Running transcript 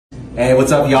Hey,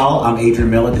 what's up, y'all? I'm Adrian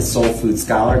Miller, the soul food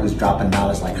scholar who's dropping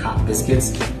knowledge like hot biscuits.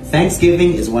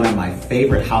 Thanksgiving is one of my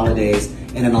favorite holidays,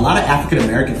 and in a lot of African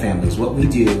American families, what we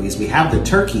do is we have the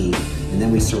turkey and then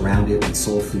we surround it with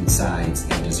soul food sides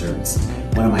and desserts.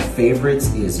 One of my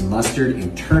favorites is mustard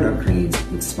and turnip greens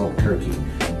with smoked turkey.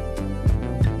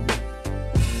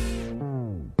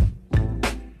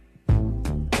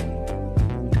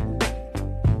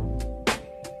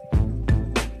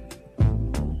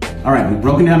 All right, we've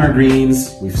broken down our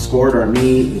greens, we've scored our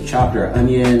meat, we've chopped our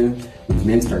onion, we've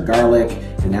minced our garlic,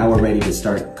 and now we're ready to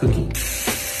start cooking.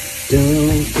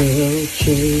 Don't go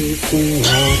chasing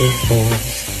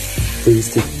waterfalls. Please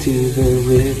stick to the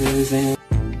rivers and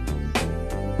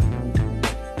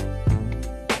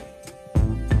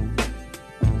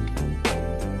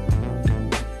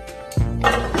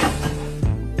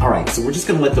All right, so we're just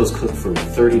gonna let those cook for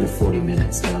 30 to 40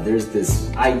 minutes. Now, there's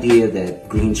this idea that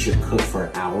greens should cook for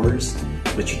hours,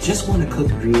 but you just wanna cook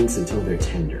greens until they're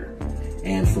tender.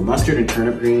 And for mustard and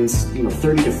turnip greens,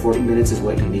 30 to 40 minutes is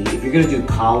what you need. If you're gonna do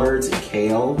collards and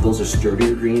kale, those are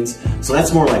sturdier greens. So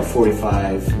that's more like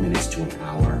 45 minutes to an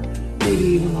hour, maybe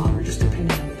even longer, just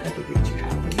depending on the type of greens you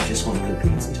have. But you just wanna cook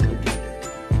greens until they're tender.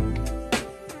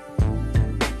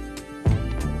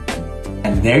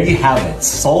 And there you have it,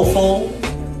 soulful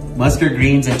mustard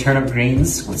greens and turnip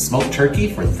greens with smoked turkey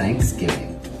for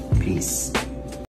Thanksgiving. Peace.